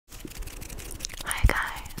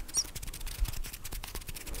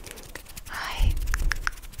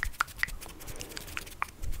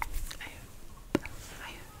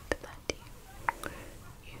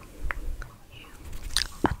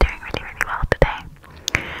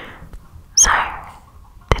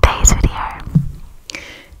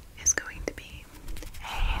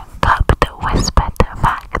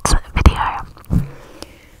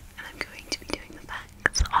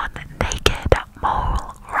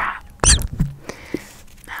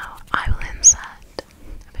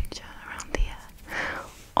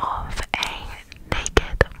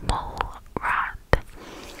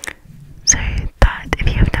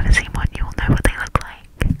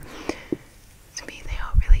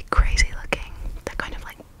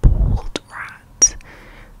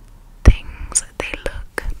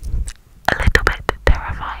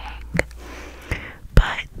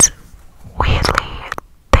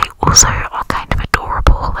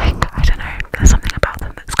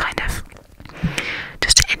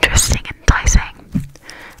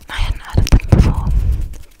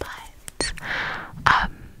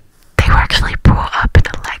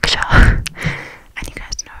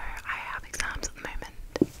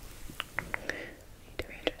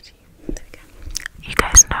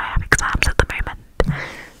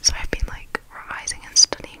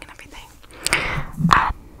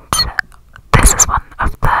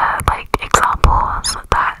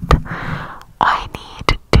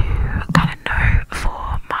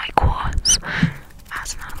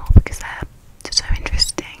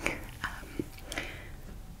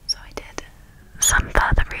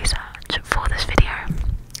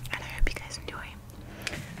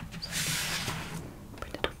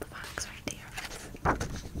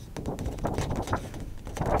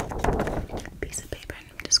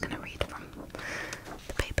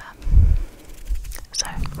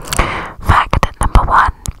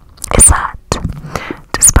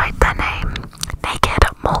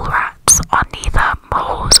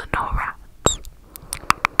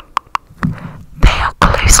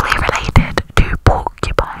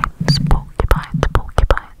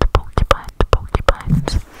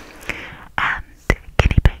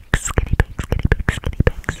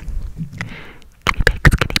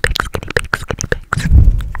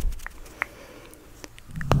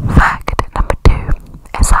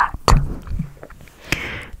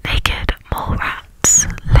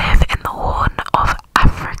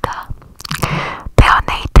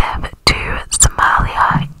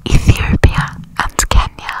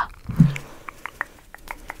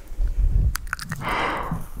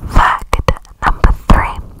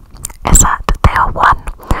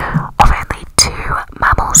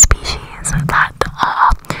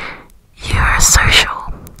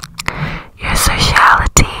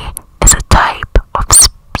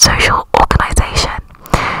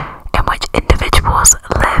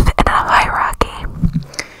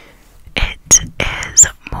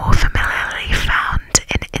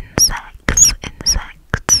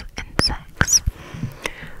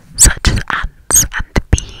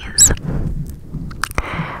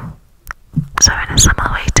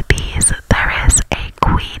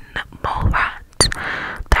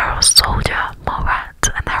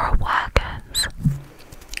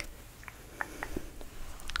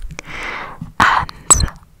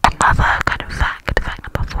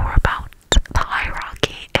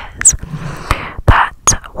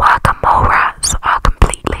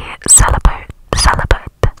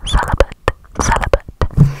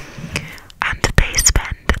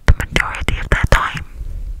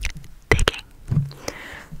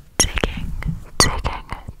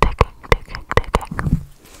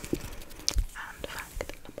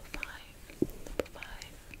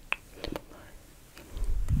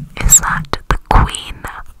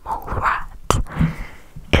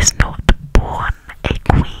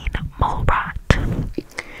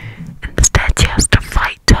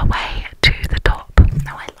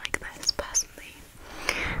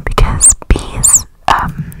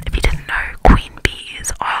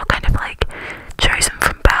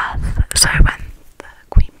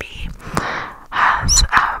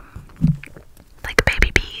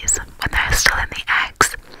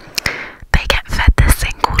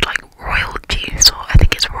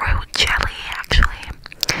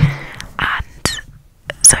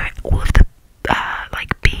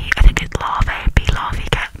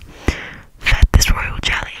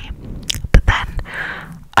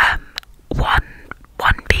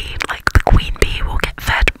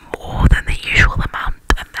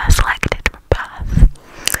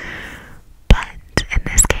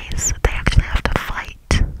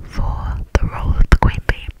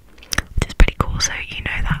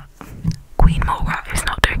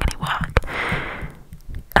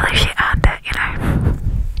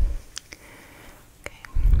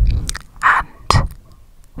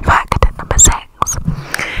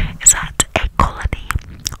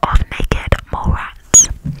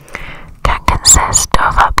consist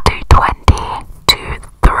of up to 20 to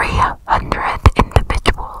 300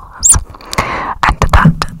 individuals, and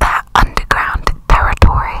that their underground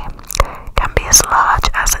territory can be as large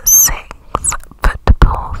as 6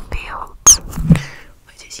 football fields,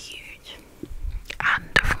 which is huge. And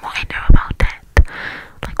from what I know about it,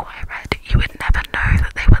 like what I read, you would never know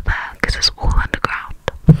that they were there because it's all underground.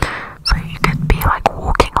 So you could be like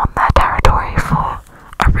walking on their territory for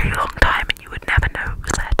a really long time and you would never know it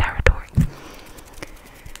was their territory.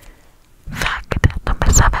 Fact number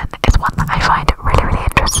 7 is one that I find really, really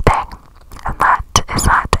interesting, and that is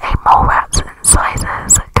that a mole rat's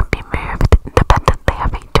incisors can be moved independently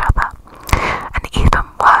of each other and even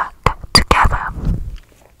work together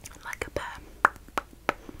like a pair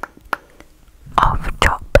of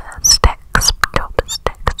chopsticks.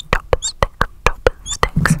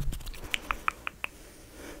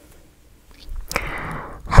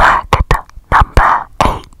 Fact number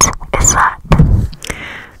 8 is that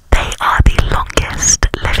they are the longest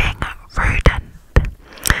living rodent,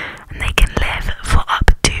 and they can live for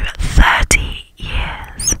up to 30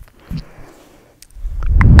 years.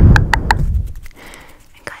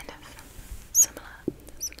 And kind of similar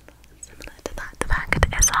to that, the fact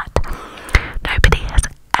is that nobody has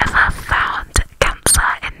ever found cancer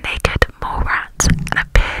in naked mole rats and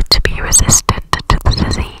appeared to be resistant to the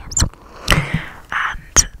disease.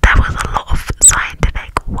 And there was a lot of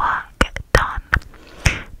scientific work done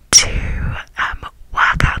to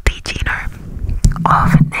work out the genome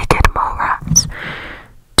of naked mole rats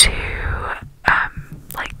to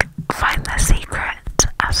like find the secret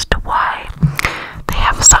as to why they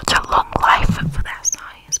have such a long life for their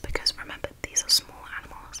size, because remember, these are small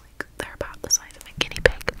animals, like they're about the size of a guinea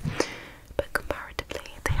pig, but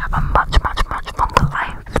comparatively they have a much longer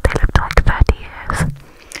life. They live to like 30 years,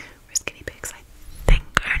 whereas guinea pigs I think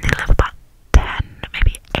only live about 10,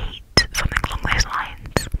 maybe 8, something along those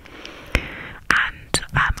lines. And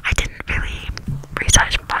I didn't really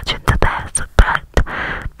research much into this, but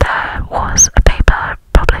there was a paper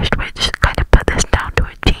published which kind of put this down to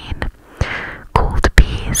a gene called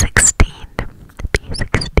P16,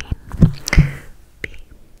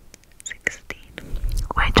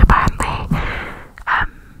 which apparently,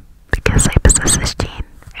 because they possess this gene,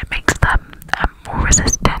 it makes them more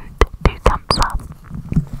resistant to cancer.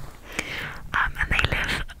 And they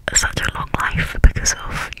live such a long life